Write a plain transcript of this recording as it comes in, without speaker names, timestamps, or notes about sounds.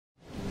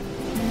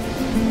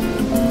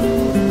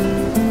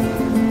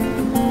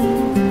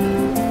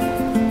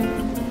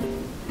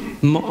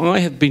I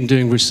have been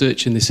doing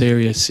research in this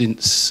area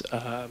since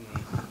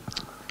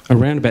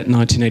around about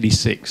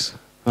 1986.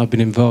 I've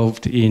been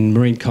involved in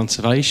marine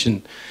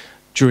conservation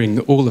during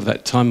all of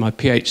that time. My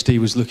PhD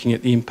was looking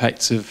at the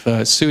impacts of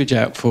sewage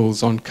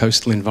outfalls on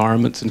coastal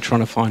environments and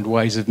trying to find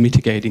ways of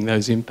mitigating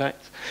those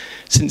impacts.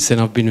 Since then,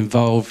 I've been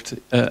involved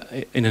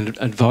in an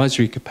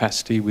advisory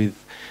capacity with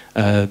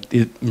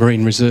the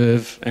Marine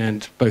Reserve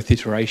and both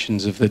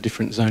iterations of the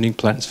different zoning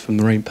plans for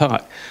Marine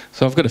Park.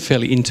 So I've got a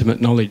fairly intimate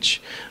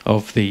knowledge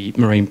of the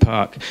Marine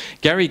Park.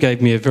 Gary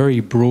gave me a very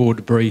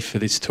broad brief for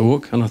this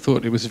talk, and I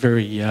thought it was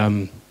very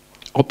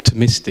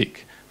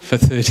optimistic for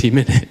 30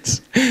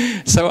 minutes.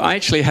 So I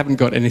actually haven't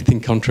got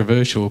anything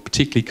controversial,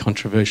 particularly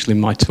controversial in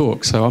my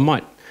talk, so I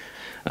might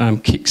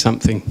kick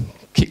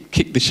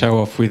the show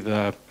off with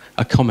a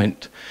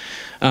comment.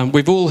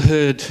 We've all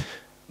heard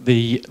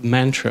the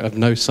mantra of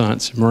no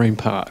science in marine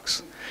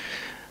parks.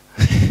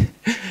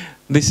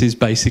 This is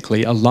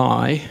basically a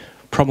lie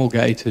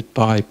promulgated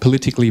by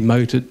politically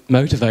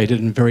motivated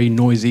and very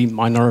noisy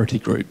minority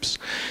groups.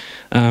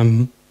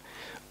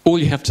 All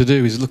you have to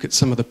do is look at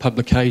some of the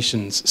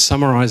publications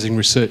summarising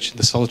research in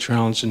the Solitary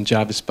Islands and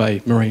Jervis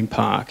Bay Marine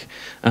Park.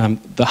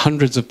 The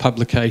hundreds of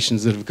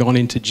publications that have gone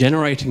into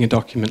generating a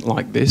document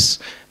like this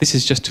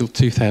is just till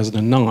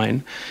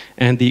 2009,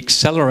 and the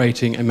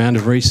accelerating amount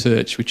of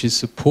research which is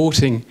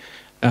supporting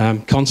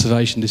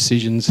conservation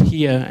decisions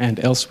here and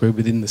elsewhere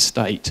within the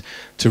state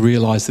to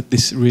realise that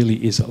this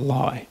really is a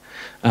lie.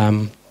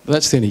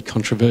 That's the only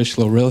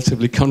controversial or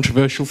relatively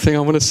controversial thing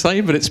I want to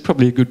say, but it's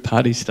probably a good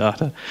party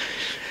starter.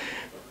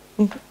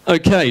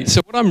 Okay, so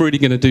what I'm really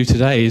going to do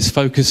today is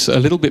focus a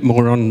little bit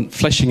more on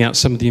fleshing out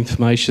some of the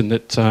information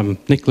that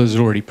Nicola has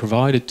already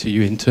provided to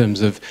you in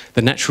terms of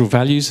the natural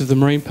values of the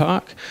marine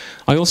park.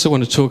 I also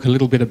want to talk a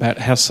little bit about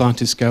how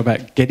scientists go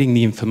about getting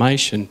the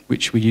information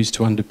which we use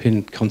to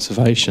underpin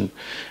conservation.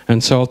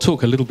 And so I'll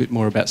talk a little bit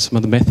more about some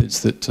of the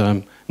methods that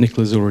Nicola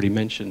has already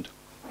mentioned.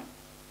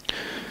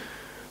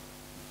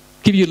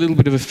 Give you a little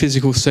bit of a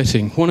physical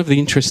setting. One of the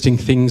interesting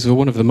things, or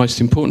one of the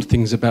most important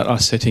things about our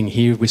setting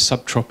here was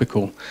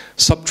subtropical.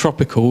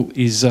 Subtropical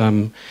is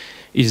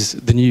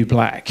the new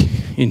black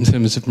in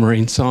terms of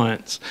marine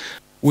science.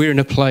 We're in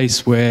a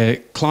place where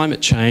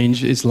climate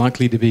change is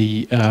likely to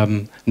be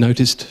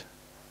noticed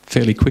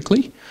fairly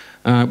quickly.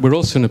 We're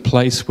also in a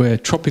place where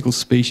tropical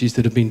species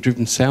that have been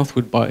driven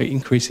southward by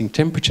increasing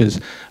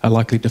temperatures are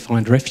likely to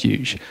find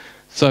refuge.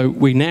 So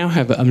we now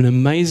have an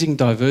amazing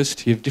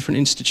diversity of different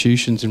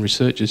institutions and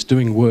researchers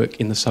doing work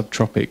in the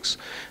subtropics.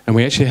 And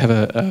we actually have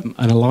an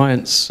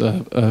alliance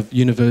of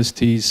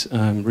universities,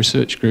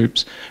 research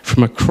groups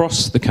from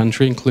across the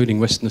country, including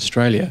Western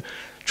Australia,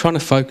 trying to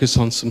focus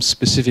on some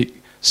specific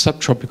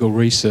subtropical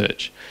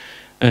research.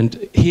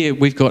 And here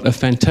we've got a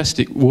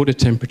fantastic water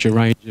temperature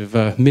range of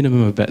a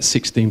minimum of about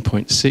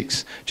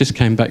 16.6. Just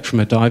came back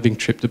from a diving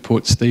trip to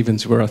Port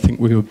Stephens where I think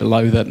we were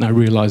below that, and I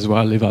realised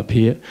why I live up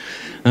here.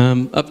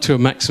 Up to a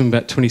maximum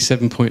about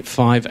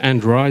 27.5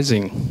 and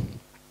rising.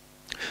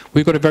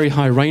 We've got a very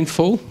high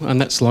rainfall, and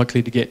that's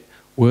likely to get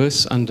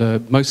worse under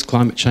most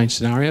climate change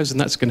scenarios,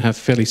 and that's going to have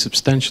fairly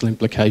substantial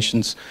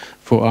implications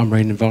for our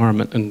marine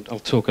environment, and I'll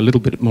talk a little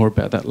bit more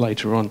about that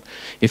later on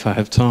if I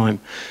have time.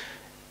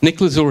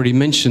 Nicola's already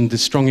mentioned the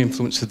strong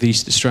influence of the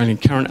East Australian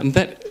Current, and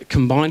that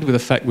combined with the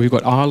fact we've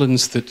got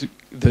islands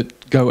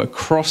that go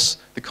across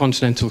the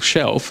continental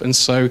shelf and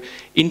so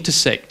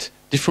intersect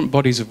different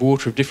bodies of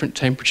water of different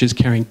temperatures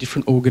carrying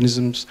different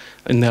organisms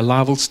in their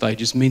larval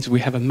stages means we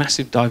have a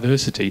massive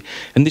diversity,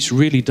 and this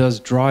really does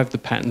drive the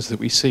patterns that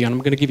we see. And I'm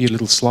going to give you a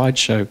little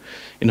slideshow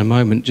in a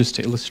moment just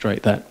to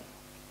illustrate that.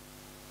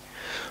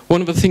 One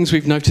of the things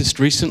we've noticed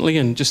recently,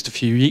 and just a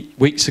few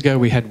weeks ago,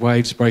 we had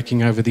waves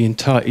breaking over the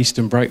entire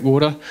eastern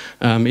breakwater.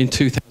 In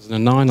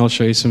 2009, I'll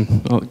show you some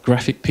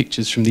graphic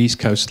pictures from the East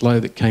Coast Low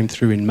that came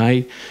through in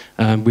May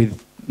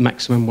with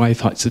maximum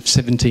wave heights of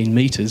 17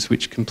 metres,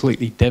 which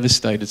completely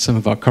devastated some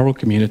of our coral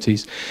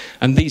communities.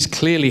 And these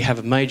clearly have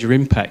a major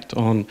impact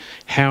on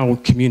how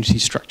community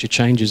structure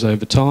changes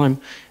over time.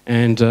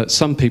 And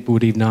some people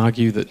would even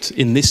argue that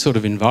in this sort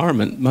of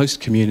environment, most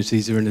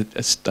communities are in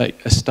a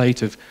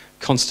state of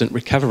constant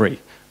recovery,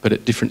 but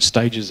at different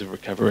stages of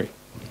recovery.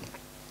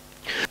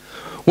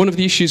 One of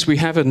the issues we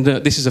have, and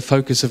this is a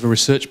focus of a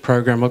research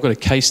program, I've got a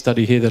case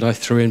study here that I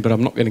threw in, but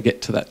I'm not going to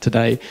get to that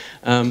today,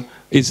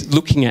 is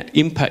looking at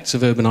impacts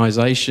of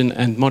urbanisation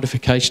and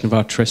modification of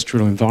our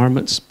terrestrial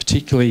environments,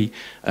 particularly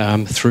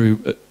through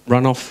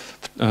runoff,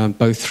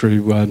 both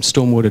through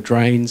stormwater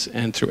drains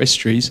and through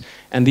estuaries,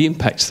 and the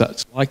impacts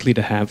that's likely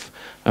to have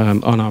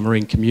on our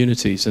marine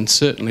communities. And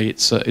certainly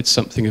it's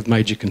something of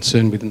major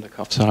concern within the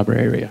Coffs Harbour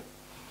area.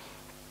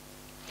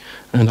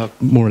 And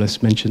I've more or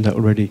less mentioned that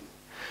already.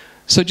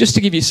 So just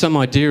to give you some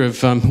idea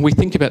of, we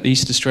think about the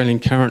East Australian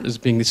Current as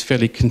being this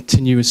fairly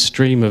continuous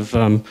stream of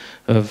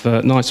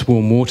nice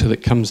warm water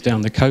that comes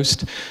down the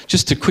coast.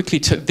 Just to quickly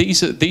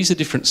these are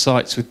different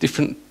sites with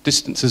different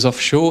distances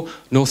offshore.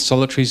 North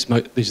Solitary's,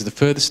 these are the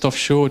furthest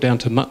offshore, down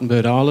to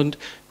Muttonbird Island,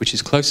 which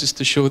is closest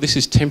to shore. This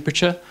is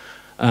temperature.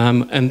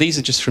 And these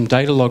are just from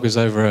data loggers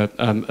over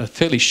a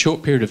fairly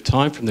short period of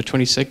time, from the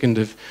 22nd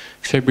of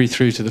February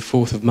through to the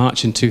 4th of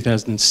March in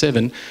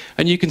 2007.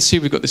 And you can see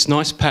we've got this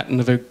nice pattern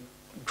of a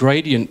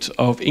gradient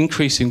of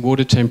increasing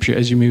water temperature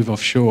as you move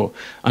offshore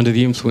under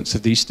the influence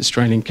of the East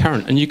Australian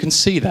current. And you can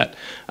see that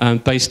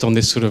based on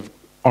this sort of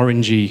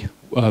orangey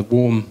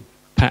warm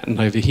pattern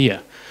over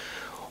here.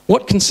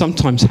 What can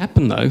sometimes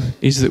happen, though,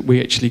 is that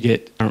we actually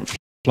get current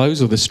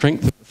flows, or the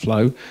strength of the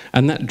flow,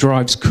 and that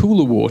drives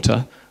cooler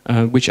water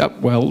which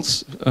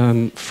upwells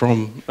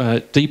from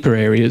deeper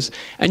areas,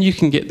 and you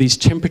can get these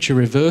temperature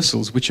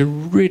reversals which are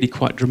really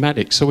quite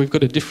dramatic. So we've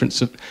got a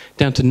difference of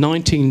down to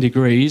 19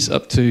 degrees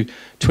up to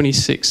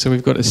 26, so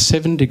we've got a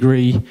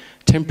 7-degree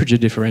temperature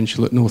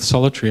differential at North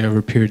Solitary over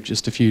a period of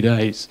just a few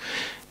days.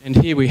 And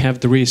here we have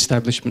the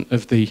re-establishment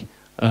of the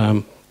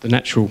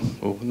natural,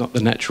 or not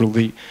the natural,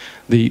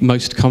 the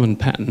most common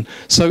pattern.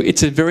 So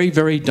it's a very,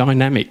 very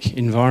dynamic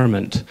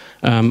environment,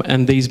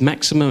 and these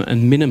maxima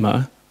and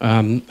minima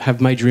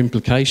have major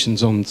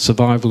implications on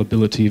survival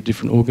ability of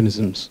different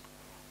organisms.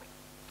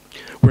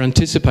 We're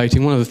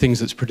anticipating, one of the things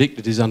that's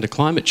predicted is under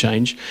climate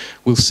change,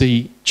 we'll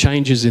see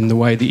changes in the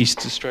way the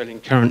East Australian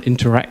current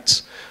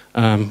interacts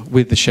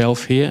with the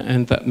shelf here,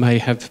 and that may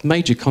have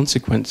major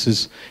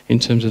consequences in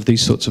terms of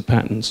these sorts of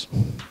patterns.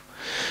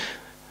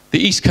 The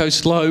East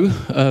Coast low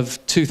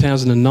of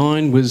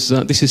 2009 was,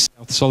 this is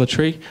South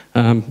Solitary,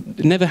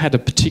 never had a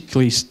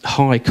particularly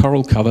high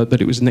coral cover,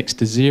 but it was next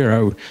to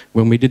zero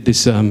when we did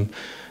this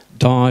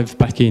dive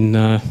back in,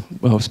 well,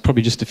 it was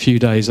probably just a few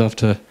days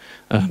after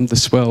the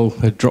swell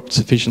had dropped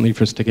sufficiently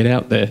for us to get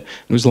out there.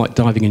 It was like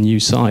diving a new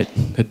site.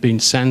 It had been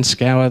sand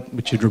scour,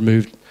 which had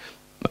removed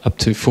up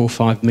to 4 or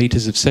 5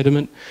 metres of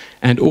sediment,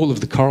 and all of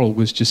the coral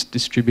was just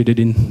distributed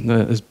in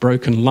as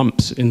broken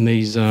lumps in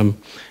these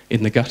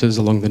in the gutters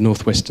along the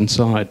northwestern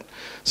side.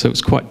 So it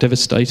was quite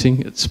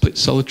devastating. It split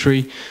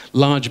Solitary,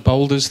 large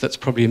boulders, that's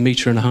probably 1.5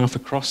 metres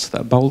across,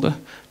 that boulder,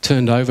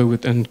 turned over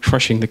with, and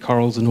crushing the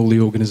corals and all the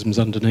organisms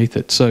underneath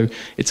it. So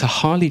it's a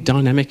highly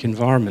dynamic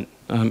environment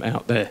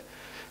out there.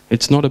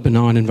 It's not a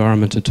benign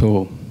environment at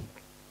all.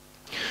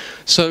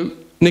 So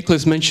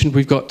Nicola's mentioned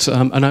we've got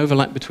an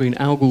overlap between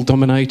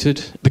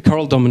algal-dominated. The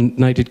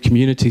coral-dominated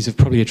communities have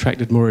probably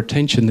attracted more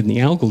attention than the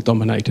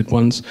algal-dominated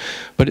ones,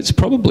 but it's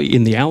probably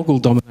in the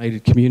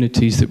algal-dominated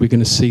communities that we're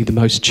going to see the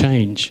most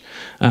change,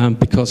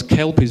 because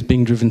kelp is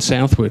being driven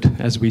southward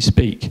as we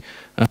speak.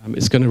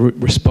 It's going to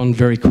respond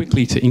very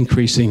quickly to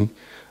increasing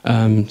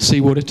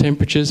seawater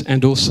temperatures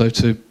and also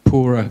to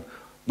poorer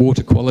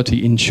water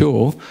quality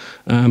inshore.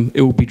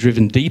 It will be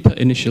driven deeper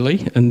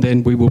initially, and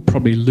then we will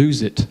probably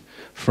lose it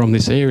from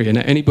this area.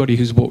 Now, anybody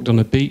who's walked on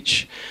a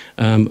beach,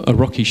 a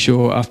rocky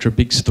shore after a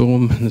big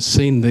storm, and has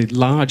seen the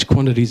large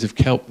quantities of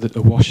kelp that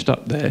are washed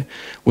up there,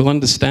 will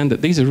understand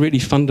that these are really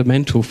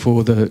fundamental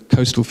for the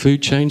coastal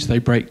food chains. They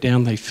break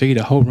down, they feed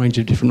a whole range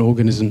of different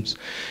organisms.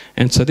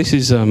 And so this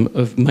is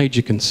of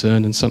major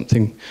concern and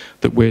something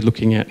that we're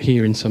looking at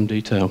here in some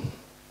detail.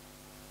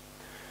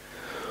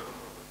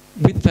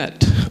 With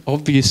that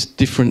obvious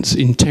difference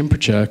in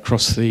temperature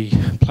across the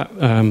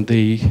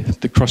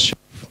cross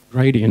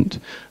gradient,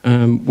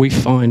 we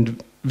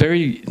find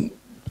very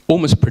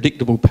almost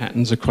predictable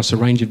patterns across a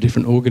range of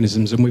different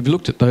organisms, and we've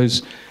looked at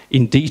those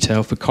in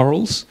detail for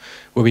corals,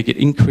 where we get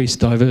increased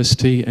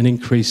diversity and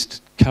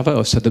increased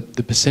cover, so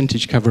the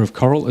percentage cover of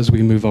coral as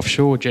we move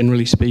offshore,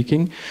 generally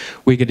speaking.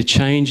 We get a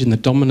change in the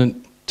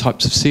dominant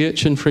types of sea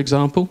urchin, for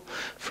example,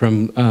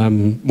 from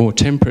more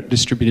temperate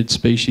distributed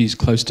species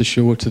close to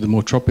shore to the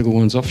more tropical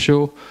ones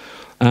offshore.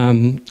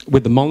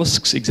 With the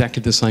molluscs,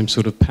 exactly the same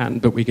sort of pattern,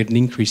 but we get an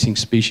increasing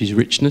species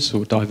richness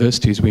or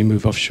diversity as we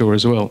move offshore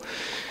as well.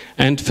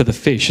 And for the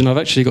fish, and I've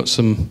actually got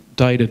some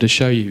data to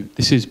show you.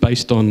 This is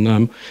based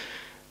on,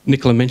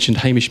 Nicola mentioned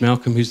Hamish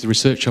Malcolm, who's the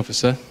research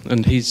officer,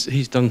 and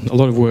he's done a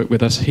lot of work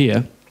with us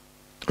here.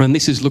 And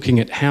this is looking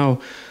at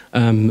how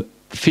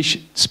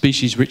fish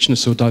species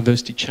richness or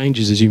diversity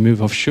changes as you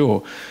move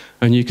offshore.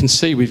 And you can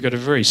see we've got a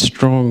very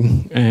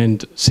strong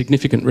and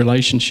significant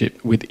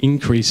relationship with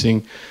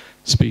increasing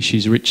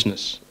species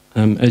richness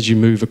as you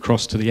move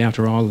across to the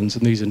outer islands,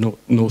 and these are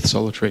North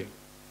Solitary.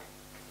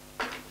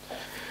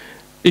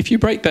 If you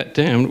break that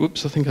down,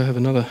 whoops, I think I have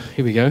another,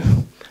 here we go.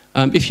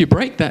 If you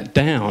break that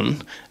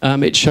down,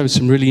 it shows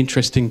some really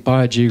interesting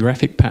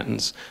biogeographic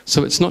patterns.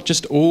 So it's not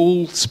just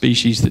all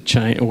species that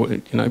change,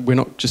 or we're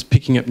not just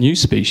picking up new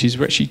species,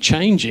 we're actually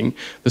changing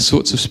the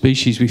sorts of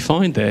species we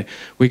find there.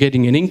 We're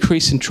getting an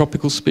increase in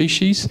tropical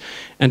species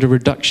and a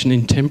reduction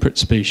in temperate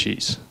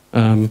species.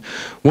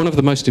 One of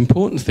the most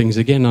important things,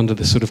 again, under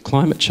the sort of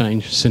climate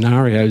change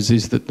scenarios,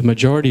 is that the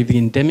majority of the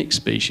endemic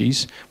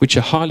species, which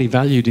are highly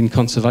valued in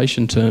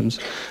conservation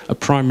terms, are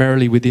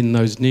primarily within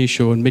those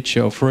nearshore and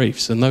mid-shelf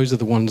reefs, and those are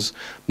the ones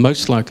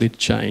most likely to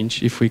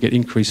change if we get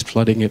increased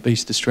flooding of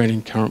East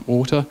Australian current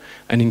water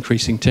and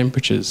increasing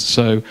temperatures.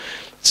 So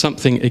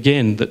something,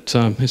 again, that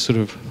is sort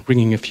of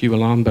ringing a few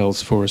alarm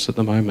bells for us at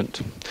the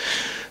moment.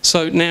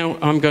 So now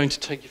I'm going to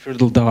take you for a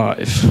little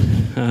dive.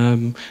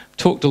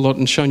 Talked a lot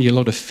and shown you a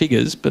lot of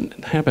figures,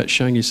 but how about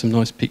showing you some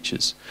nice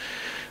pictures?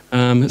 So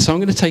I'm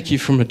going to take you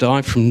from a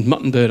dive from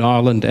Muttonbird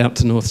Island out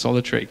to North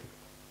Solitary.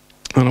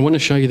 And I want to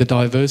show you the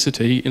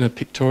diversity in a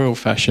pictorial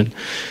fashion.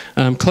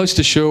 Close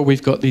to shore,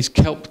 we've got these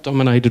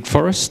kelp-dominated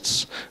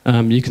forests.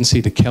 You can see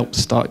the kelp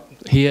start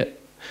here.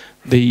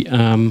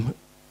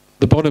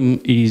 The bottom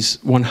is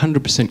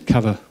 100%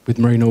 cover with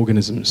marine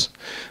organisms.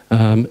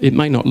 It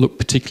may not look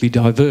particularly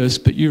diverse,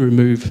 but you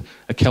remove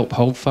a kelp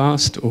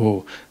holdfast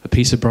or a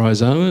piece of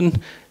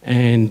bryozoan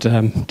and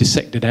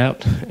dissect it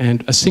out,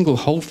 and a single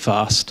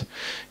holdfast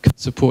can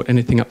support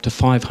anything up to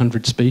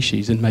 500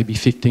 species and maybe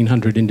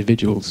 1,500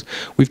 individuals.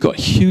 We've got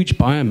huge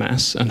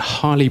biomass and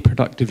highly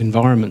productive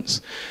environments.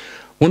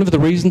 One of the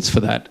reasons for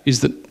that is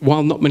that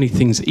while not many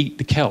things eat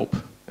the kelp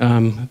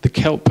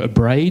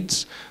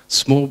abrades,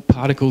 small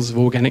particles of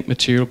organic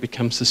material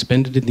become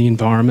suspended in the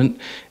environment,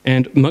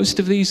 and most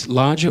of these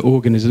larger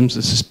organisms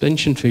are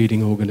suspension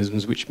feeding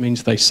organisms, which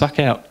means they suck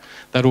out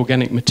that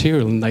organic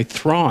material and they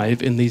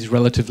thrive in these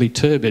relatively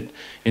turbid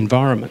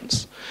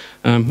environments.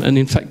 And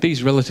in fact,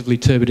 these relatively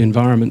turbid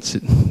environments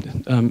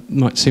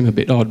might seem a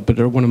bit odd, but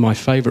are one of my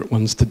favourite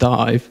ones to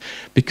dive,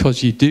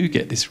 because you do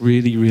get this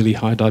really, really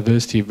high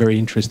diversity of very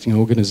interesting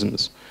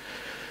organisms.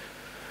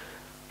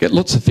 Get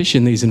lots of fish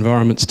in these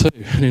environments too,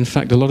 and in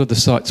fact a lot of the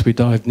sites we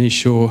dive near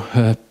shore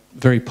are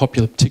very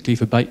popular, particularly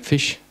for bait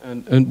fish,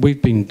 and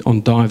we've been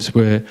on dives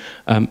where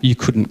you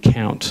couldn't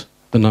count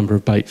the number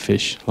of bait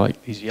fish, like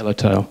these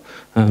yellowtail.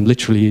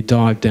 Literally you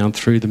dive down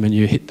through them and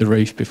you hit the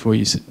reef before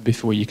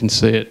you can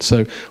see it.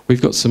 So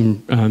we've got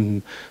some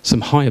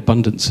high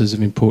abundances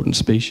of important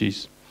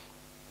species.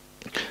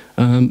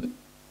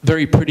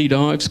 Very pretty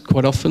dives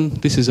quite often.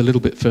 This is a little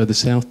bit further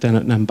south down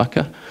at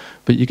Nambucca,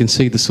 but you can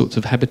see the sorts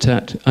of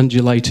habitat,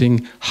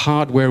 undulating,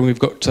 hardware. We've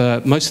got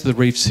most of the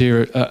reefs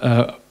here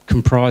are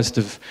comprised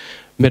of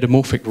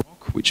metamorphic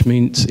rock, which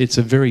means it's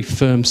a very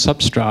firm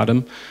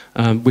substratum,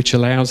 which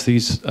allows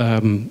these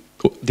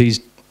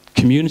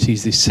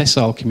communities, these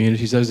sessile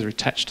communities, those that are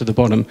attached to the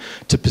bottom,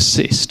 to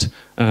persist,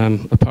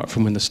 apart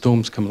from when the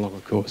storms come along,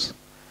 of course.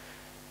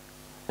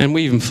 And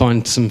we even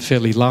find some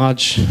fairly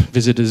large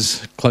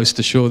visitors close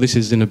to shore. This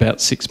is in about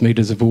 6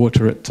 metres of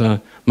water at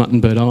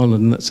Muttonbird Island,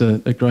 and that's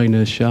a grey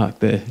nurse shark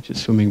there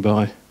just swimming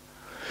by.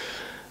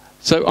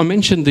 So I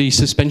mentioned the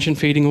suspension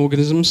feeding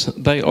organisms.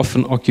 They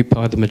often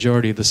occupy the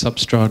majority of the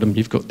substratum.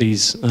 You've got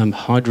these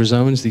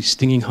hydrozoans, these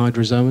stinging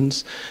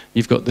hydrozoans.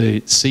 You've got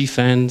the sea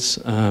fans.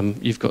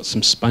 You've got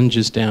some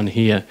sponges down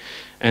here.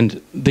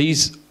 And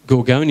these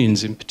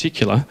gorgonians in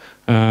particular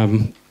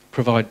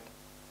provide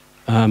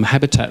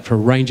habitat for a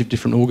range of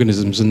different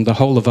organisms, and the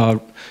whole of our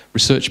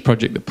research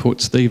project at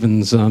Port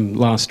Stephens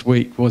last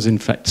week was in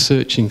fact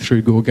searching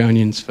through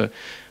gorgonians for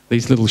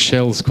these little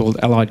shells called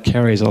allied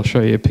carriers. I'll show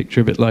you a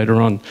picture a bit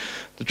later on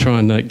to try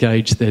and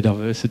gauge their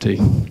diversity.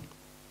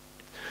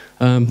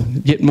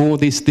 Yet more,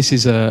 this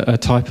is a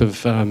type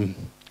of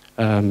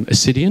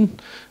ascidian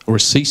or a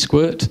sea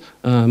squirt.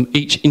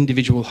 Each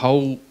individual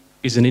hole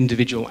is an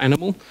individual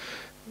animal.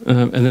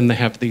 And then they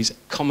have these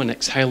common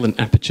exhalant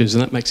apertures,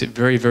 and that makes it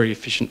very, very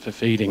efficient for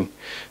feeding.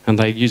 And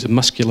they use a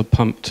muscular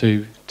pump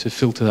to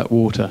filter that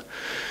water.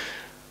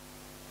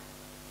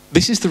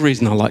 This is the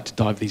reason I like to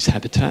dive these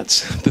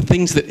habitats. The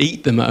things that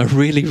eat them are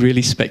really,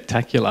 really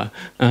spectacular.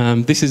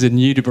 This is a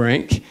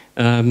nudibranch,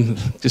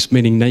 just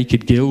meaning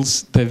naked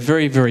gills. They're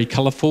very, very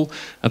colourful.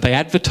 They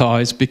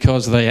advertise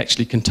because they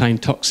actually contain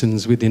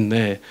toxins within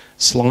their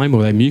slime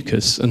or their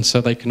mucus, and so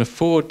they can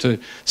afford to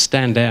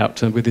stand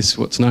out with this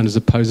what's known as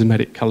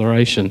aposematic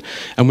coloration.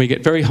 And we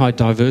get very high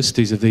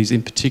diversities of these,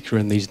 in particular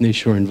in these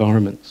nearshore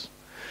environments.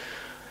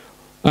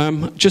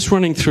 Just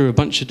running through a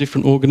bunch of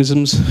different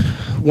organisms.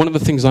 One of the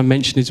things I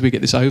mentioned is we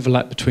get this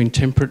overlap between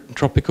temperate and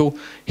tropical.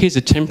 Here's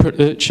a temperate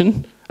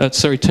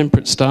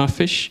temperate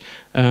starfish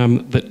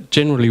that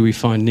generally we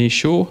find near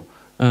shore.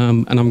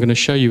 And I'm going to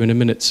show you in a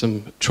minute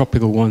some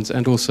tropical ones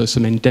and also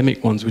some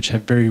endemic ones which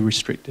have very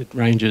restricted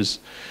ranges.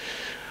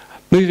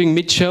 Moving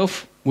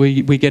mid-shelf,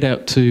 we get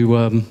out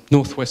to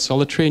northwest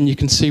Solitary, and you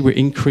can see we're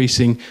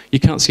increasing. You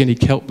can't see any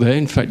kelp there.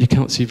 In fact, you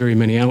can't see very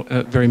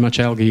much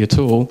algae at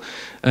all.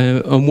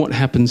 And what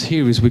happens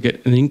here is we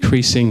get an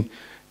increasing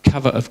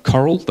cover of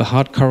coral, the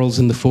hard corals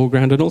in the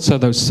foreground, and also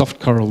those soft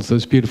corals,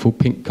 those beautiful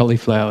pink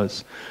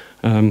cauliflowers,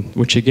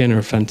 which again are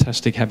a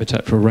fantastic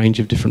habitat for a range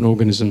of different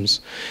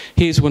organisms.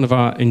 Here's one of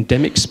our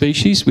endemic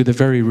species with a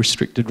very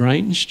restricted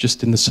range,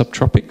 just in the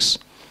subtropics.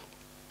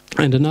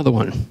 And another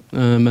one,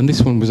 and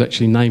this one was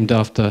actually named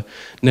after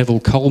Neville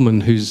Coleman,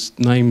 whose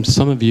name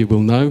some of you will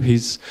know.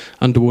 He's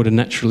underwater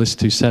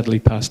naturalist who sadly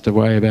passed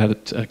away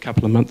about a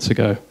couple of months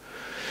ago.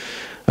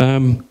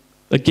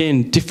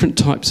 Again, different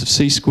types of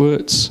sea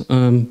squirts,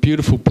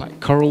 beautiful black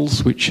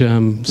corals which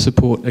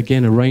support,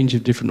 again, a range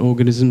of different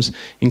organisms,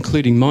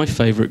 including my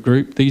favourite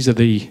group. These are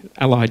the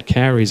allied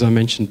cowries I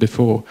mentioned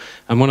before,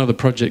 and one of the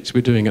projects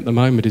we're doing at the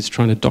moment is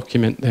trying to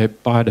document their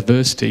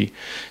biodiversity.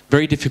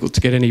 Very difficult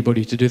to get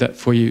anybody to do that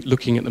for you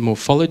looking at the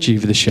morphology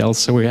of the shells,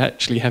 so we're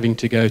actually having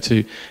to go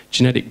to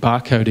genetic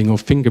barcoding or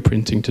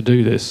fingerprinting to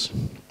do this.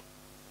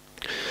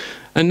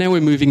 And now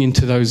we're moving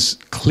into those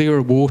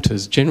clearer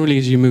waters. Generally,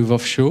 as you move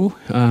offshore,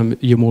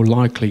 you're more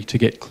likely to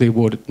get clear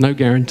water. No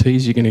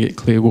guarantees you're going to get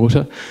clear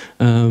water.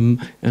 And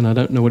I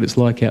don't know what it's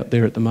like out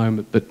there at the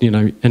moment, but, you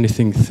know,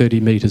 anything 30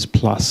 metres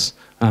plus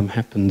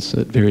happens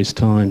at various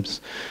times.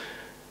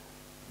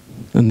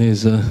 And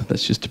there's,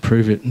 that's just to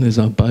prove it, there's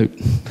our boat.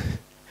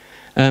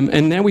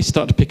 And now we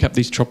start to pick up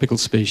these tropical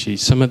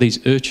species. Some of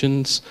these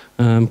urchins,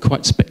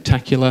 quite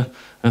spectacular.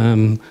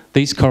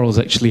 These corals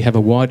actually have a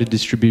wider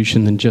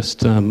distribution than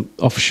just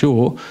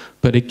offshore,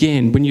 but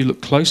again, when you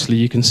look closely,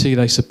 you can see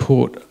they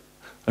support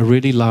a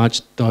really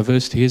large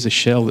diversity. Here's a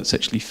shell that's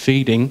actually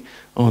feeding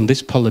on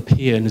this polyp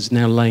here and is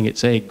now laying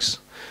its eggs.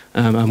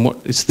 And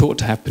what is thought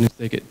to happen is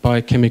they get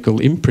biochemical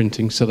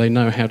imprinting, so they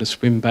know how to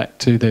swim back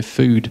to their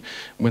food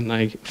when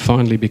they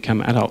finally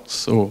become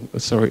adults, or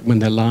sorry, when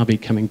their larvae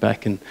coming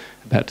back and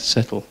about to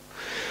settle.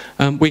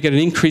 We get an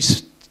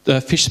increased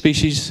fish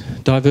species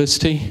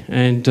diversity,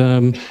 and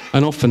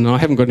often I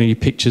haven't got any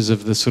pictures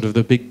of the sort of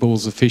the big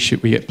balls of fish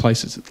that we get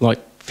places like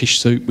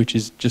Fish Soup, which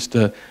is just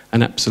an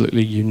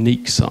absolutely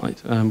unique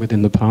site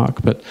within the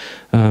park, but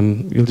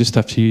you'll just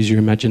have to use your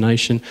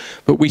imagination.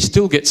 But we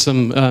still get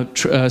some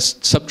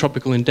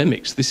subtropical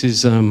endemics. This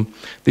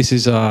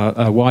is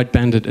a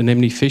wide-banded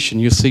anemone fish, and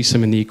you'll see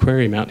some in the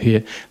aquarium out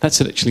here. That's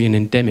actually an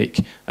endemic,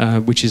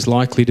 which is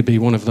likely to be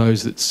one of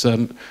those that's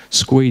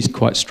squeezed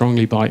quite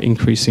strongly by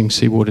increasing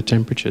seawater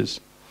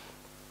temperatures.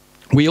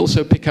 We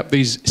also pick up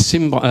these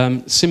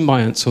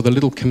symbionts, or the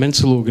little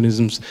commensal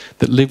organisms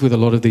that live with a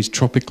lot of these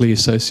tropically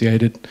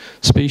associated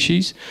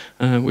species.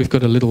 We've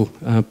got a little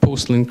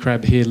porcelain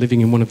crab here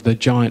living in one of the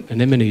giant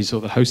anemones,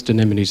 or the host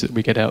anemones that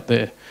we get out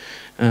there.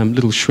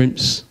 Little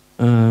shrimps.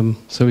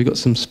 So we've got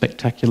some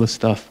spectacular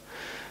stuff.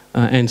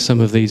 And some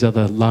of these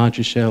other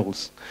larger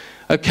shells.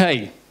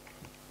 Okay.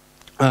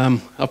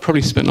 I've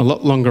probably spent a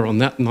lot longer on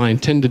that than I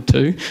intended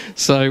to,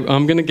 so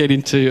I'm going to get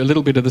into a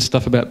little bit of the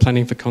stuff about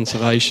planning for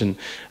conservation.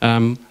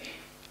 In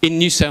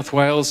New South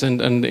Wales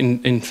and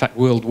in fact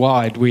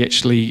worldwide, we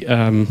actually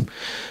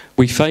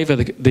we favour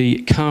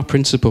the CAR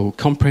principle,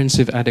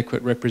 comprehensive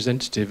adequate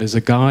representative, as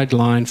a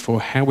guideline for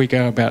how we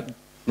go about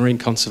marine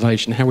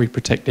conservation, how we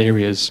protect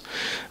areas.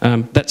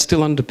 That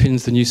still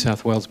underpins the New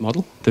South Wales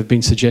model. There have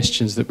been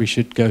suggestions that we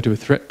should go to a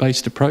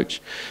threat-based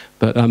approach,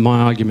 but my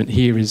argument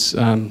here is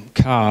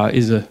CAR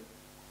is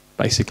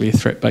basically a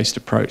threat-based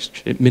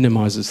approach. It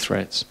minimises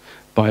threats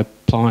by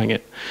applying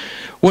it.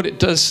 What it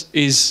does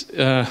is,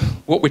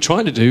 what we're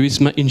trying to do is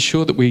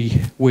ensure that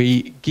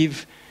we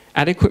give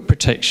adequate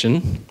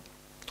protection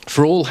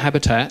for all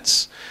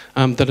habitats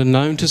that are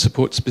known to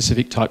support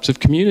specific types of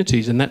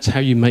communities, and that's how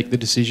you make the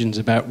decisions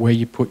about where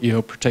you put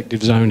your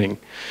protective zoning.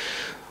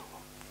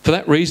 For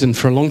that reason,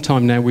 for a long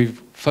time now,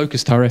 we've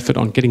focused our effort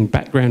on getting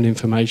background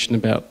information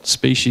about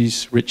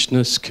species,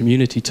 richness,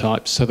 community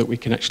types, so that we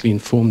can actually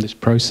inform this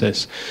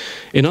process.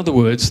 In other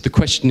words, the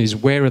question is,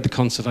 where are the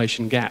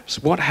conservation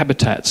gaps? What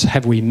habitats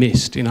have we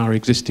missed in our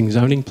existing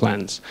zoning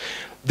plans?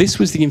 This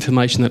was the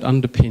information that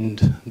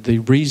underpinned the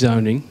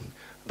rezoning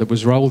that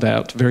was rolled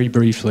out very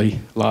briefly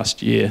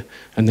last year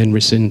and then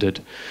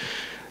rescinded.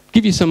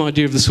 Give you some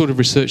idea of the sort of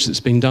research that's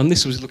been done.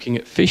 This was looking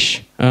at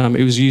fish.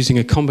 It was using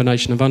a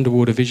combination of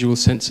underwater visual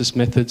census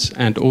methods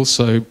and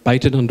also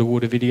baited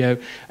underwater video,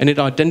 and it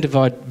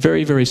identified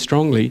very, very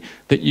strongly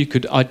that you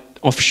could,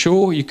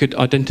 offshore, you could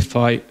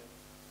identify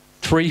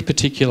 3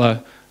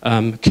 particular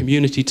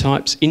community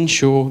types: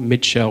 inshore,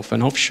 mid-shelf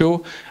and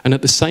offshore, and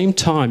at the same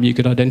time you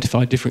could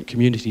identify different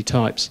community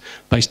types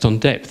based on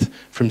depth,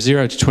 from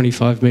 0 to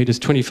 25 metres,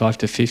 25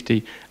 to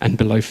 50 and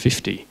below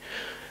 50.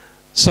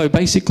 So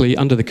basically,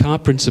 under the CAR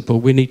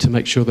principle, we need to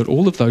make sure that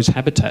all of those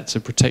habitats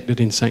are protected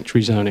in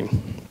sanctuary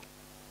zoning.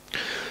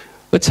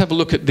 Let's have a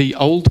look at the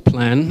old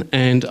plan,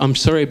 and I'm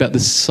sorry about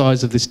the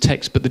size of this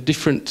text, but the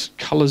different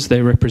colours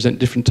there represent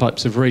different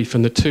types of reef,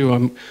 and the two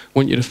I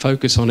want you to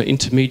focus on are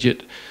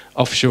intermediate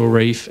offshore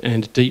reef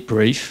and deep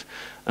reef,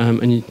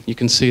 and you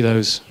can see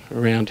those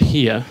around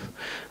here.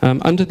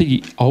 Under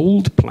the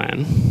old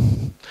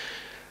plan,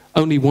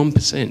 only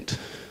 1%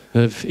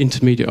 of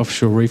intermediate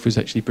offshore reef was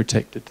actually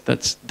protected.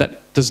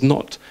 That does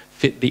not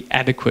fit the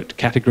adequate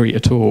category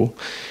at all.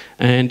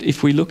 And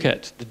if we look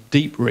at the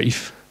deep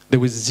reef,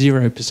 there was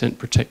 0%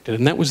 protected,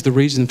 and that was the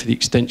reason for the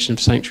extension of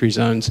sanctuary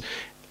zones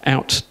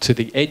out to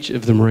the edge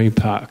of the marine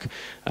park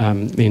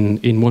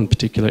in one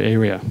particular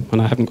area,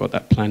 and I haven't got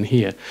that plan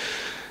here.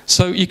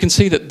 So you can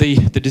see that the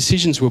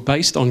decisions were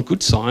based on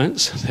good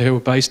science, they were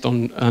based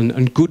on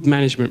good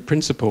management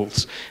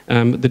principles.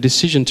 The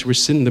decision to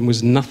rescind them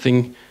was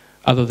nothing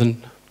other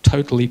than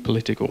totally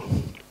political.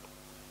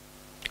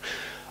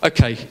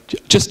 Okay,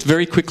 just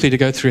very quickly to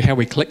go through how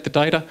we collect the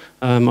data.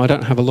 I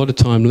don't have a lot of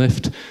time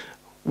left.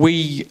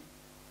 We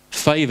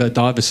favour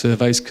diver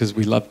surveys because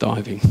we love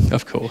diving,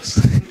 of course.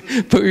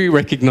 But we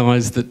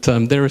recognise that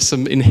there are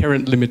some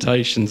inherent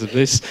limitations of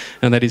this,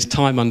 and that is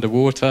time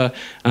underwater,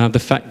 the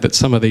fact that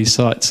some of these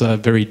sites are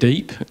very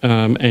deep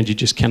and you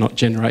just cannot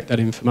generate that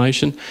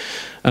information.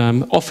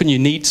 Often you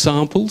need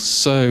samples,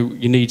 so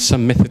you need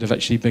some method of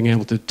actually being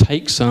able to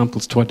take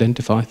samples to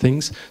identify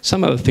things.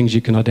 Some other things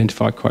you can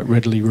identify quite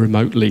readily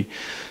remotely.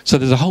 So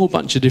there's a whole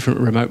bunch of different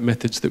remote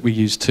methods that we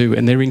use too,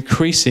 and they're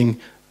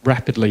increasing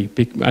rapidly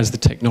as the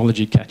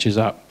technology catches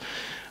up.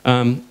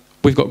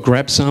 We've got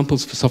grab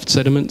samples for soft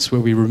sediments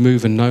where we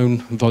remove a known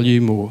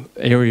volume or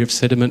area of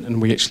sediment and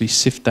we actually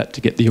sift that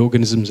to get the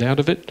organisms out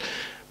of it.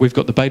 We've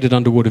got the baited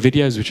underwater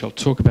videos, which I'll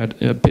talk about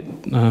in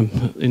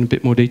a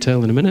bit more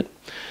detail in a minute.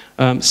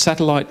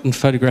 Satellite and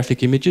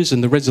photographic images,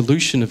 and the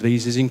resolution of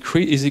these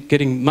is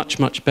getting much,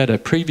 much better.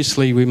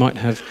 Previously, we might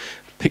have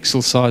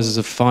pixel sizes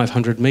of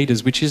 500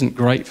 metres, which isn't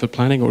great for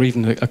planning, or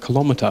even a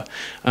kilometre.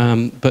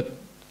 But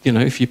you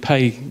know, if you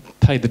pay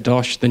the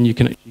dosh, then you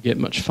can actually get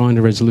much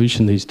finer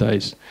resolution these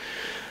days.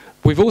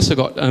 We've also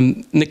got,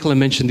 Nicola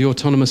mentioned the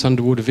autonomous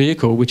underwater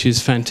vehicle, which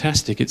is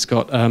fantastic. It's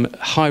got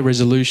high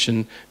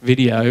resolution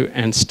video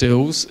and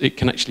stills. It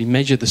can actually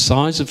measure the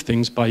size of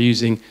things by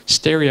using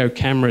stereo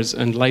cameras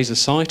and laser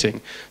sighting.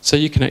 So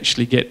you can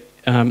actually get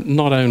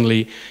not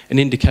only an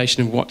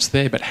indication of what's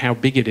there, but how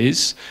big it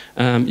is.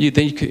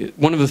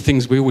 One of the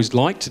things we always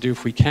like to do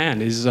if we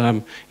can is,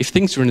 if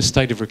things are in a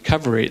state of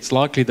recovery, it's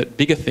likely that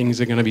bigger things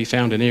are going to be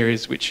found in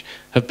areas which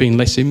have been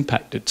less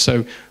impacted.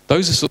 So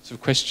those are sorts of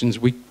questions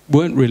we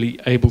weren't really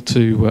able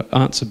to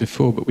answer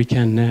before, but we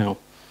can now.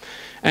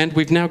 And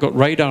we've now got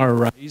radar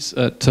arrays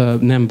at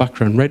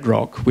Nambucca and Red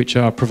Rock, which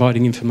are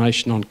providing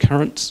information on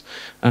currents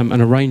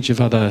and a range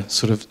of other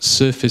sort of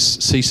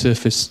sea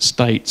surface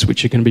states,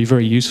 which are going to be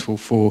very useful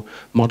for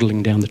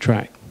modelling down the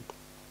track.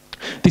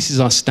 This is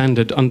our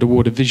standard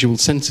underwater visual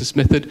census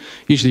method.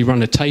 Usually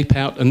run a tape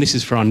out, and this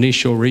is for our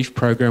nearshore reef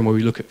program where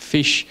we look at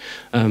fish,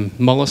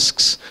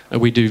 molluscs,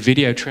 we do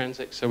video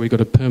transects, so we've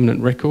got a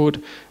permanent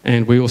record,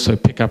 and we also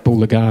pick up all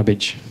the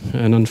garbage.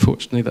 And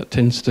unfortunately, that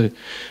tends to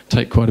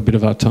take quite a bit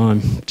of our time,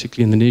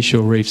 particularly in the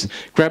nearshore reefs.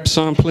 Grab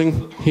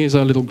sampling, here's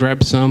our little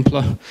grab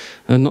sampler.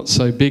 Not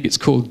so big, it's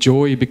called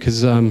Joy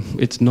because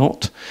it's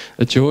not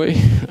a joy.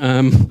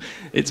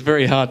 It's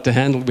very hard to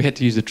handle. We had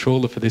to use a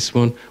trawler for this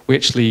one. We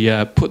actually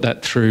put that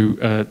through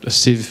a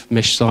sieve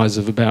mesh size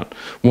of about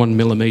 1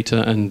 millimetre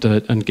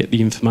and get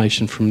the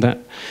information from that.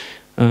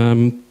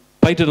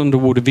 Baited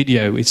underwater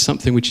video is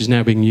something which is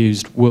now being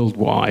used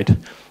worldwide.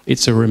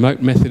 It's a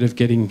remote method of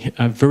getting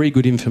very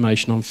good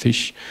information on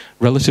fish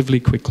relatively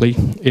quickly.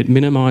 It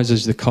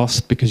minimises the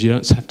cost because you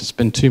don't have to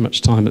spend too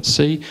much time at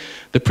sea.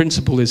 The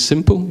principle is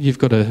simple. You've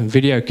got a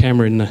video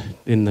camera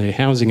in the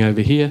housing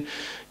over here.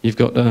 You've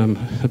got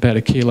about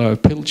 1 kilo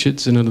of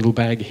pilchards in a little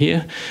bag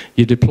here.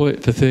 You deploy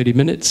it for 30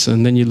 minutes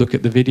and then you look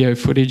at the video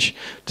footage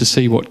to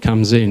see what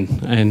comes in.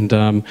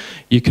 And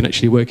you can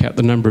actually work out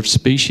the number of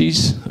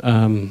species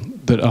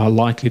that are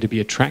likely to be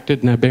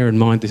attracted. Now bear in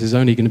mind this is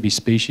only going to be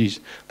species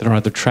that are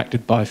either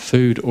attracted by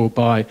food or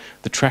by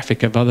the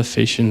traffic of other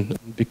fish and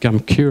become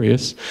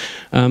curious.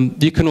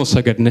 You can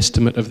also get an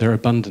estimate of their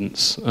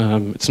abundance.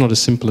 It's not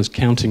as simple as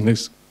counting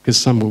this because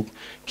some will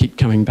keep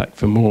coming back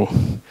for more.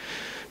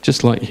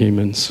 Just like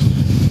humans.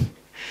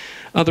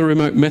 Other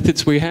remote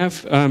methods we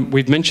have,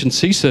 we've mentioned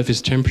sea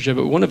surface temperature,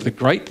 but one of the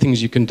great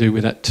things you can do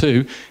with that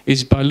too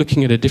is by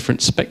looking at a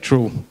different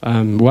spectral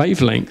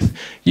wavelength,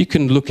 you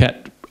can look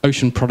at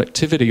ocean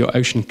productivity or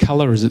ocean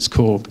colour as it's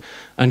called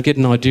and get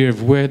an idea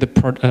of where the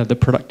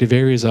productive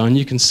areas are. And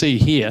you can see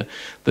here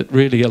that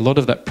really a lot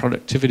of that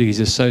productivity is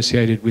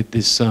associated with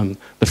this,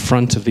 the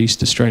front of the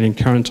East Australian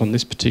current on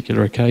this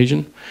particular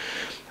occasion.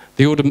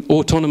 The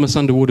autonomous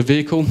underwater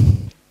vehicle.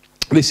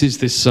 This is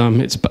this,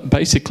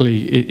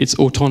 it's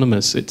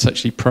autonomous. It's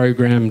actually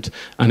programmed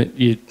and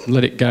you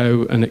let it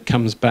go and it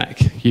comes back,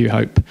 you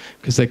hope,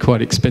 because they're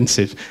quite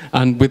expensive.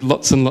 And with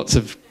lots and lots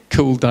of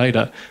cool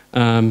data.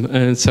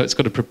 And so it's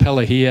got a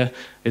propeller here,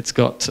 it's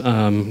got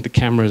the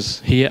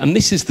cameras here, and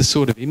this is the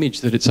sort of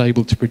image that it's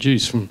able to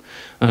produce from,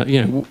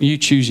 you know, you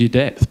choose your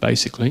depth,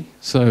 basically.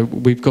 So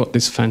we've got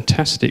this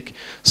fantastic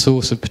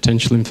source of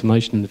potential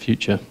information in the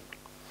future.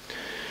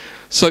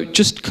 So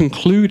just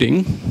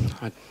concluding,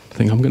 I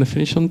think I'm going to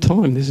finish on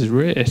time. This is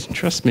rare,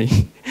 trust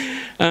me.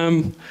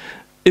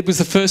 It was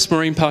the first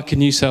marine park in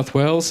New South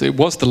Wales. It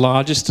was the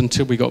largest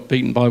until we got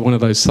beaten by one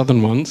of those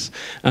southern ones.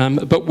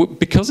 But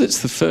because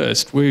it's the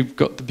first, we've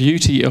got the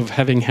beauty of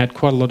having had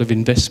quite a lot of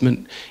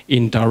investment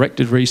in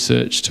directed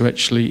research to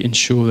actually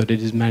ensure that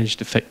it is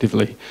managed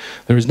effectively.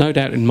 There is no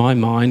doubt in my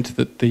mind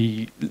that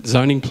the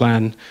zoning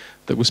plan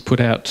that was put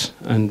out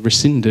and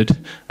rescinded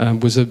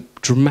was a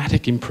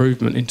dramatic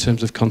improvement in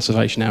terms of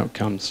conservation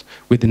outcomes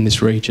within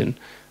this region.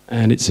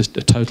 And it's just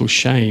a total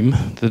shame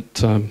that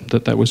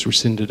that was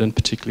rescinded, and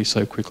particularly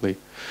so quickly.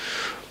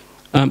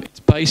 It's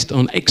based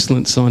on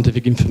excellent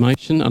scientific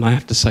information, and I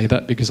have to say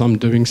that because I'm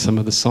doing some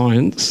of the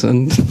science.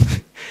 And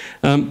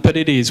But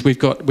it is. We've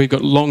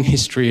got long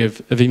history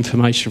of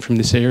information from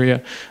this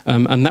area,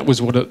 and that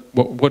was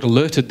what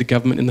alerted the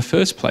government in the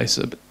first place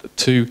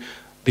to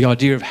the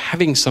idea of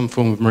having some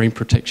form of marine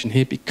protection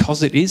here,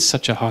 because it is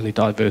such a highly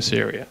diverse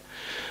area.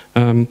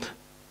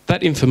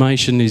 That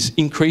information is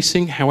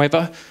increasing.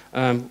 However,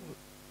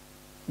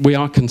 we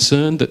are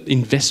concerned that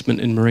investment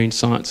in marine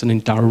science and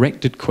in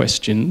directed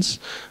questions,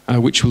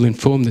 which will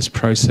inform this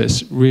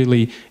process,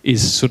 really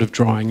is sort of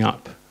drying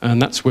up.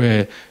 And that's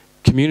where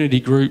community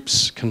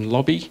groups can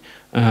lobby,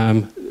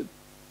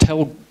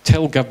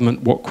 tell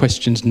government what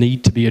questions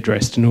need to be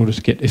addressed in order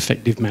to get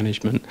effective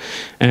management.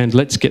 And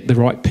let's get the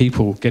right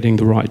people getting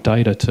the right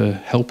data to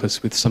help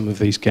us with some of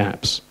these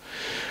gaps.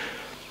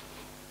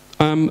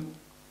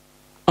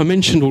 I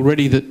mentioned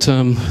already that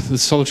the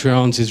Solitary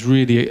Islands is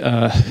really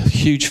a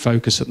huge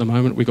focus at the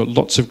moment. We've got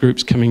lots of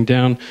groups coming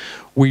down.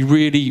 We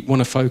really want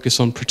to focus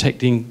on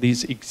protecting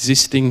these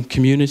existing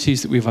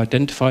communities that we've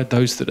identified,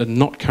 those that are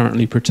not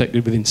currently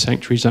protected within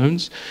sanctuary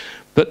zones.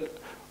 But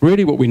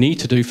really what we need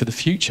to do for the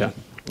future,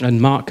 and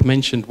Mark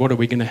mentioned what are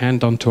we going to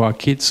hand on to our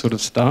kids sort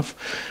of stuff,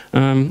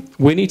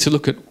 we need to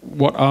look at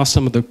what are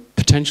some of the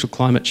potential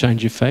climate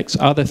change effects.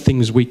 Are there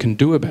things we can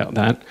do about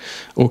that?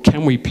 Or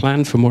can we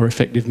plan for more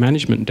effective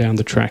management down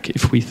the track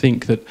if we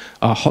think that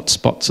our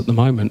hotspots at the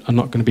moment are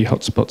not going to be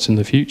hotspots in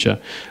the future?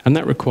 And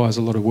that requires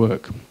a lot of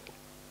work.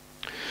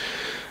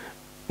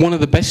 One of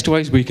the best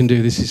ways we can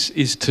do this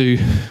is to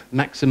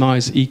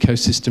maximise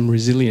ecosystem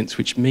resilience,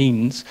 which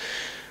means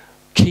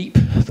keep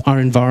our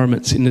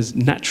environments in as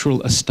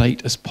natural a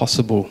state as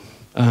possible.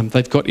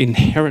 They've got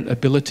inherent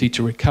ability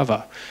to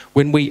recover.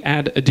 When we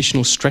add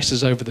additional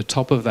stresses over the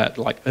top of that,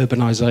 like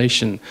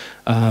urbanisation,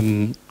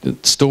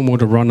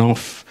 stormwater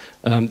runoff,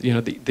 you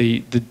know, the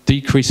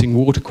decreasing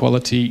water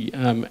quality,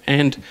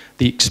 and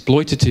the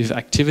exploitative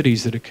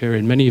activities that occur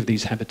in many of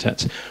these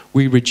habitats,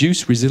 we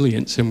reduce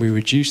resilience and we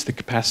reduce the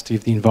capacity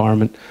of the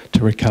environment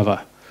to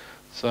recover.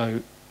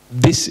 So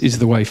this is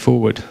the way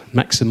forward,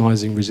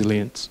 maximising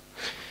resilience.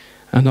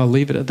 And I'll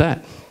leave it at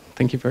that.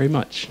 Thank you very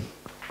much.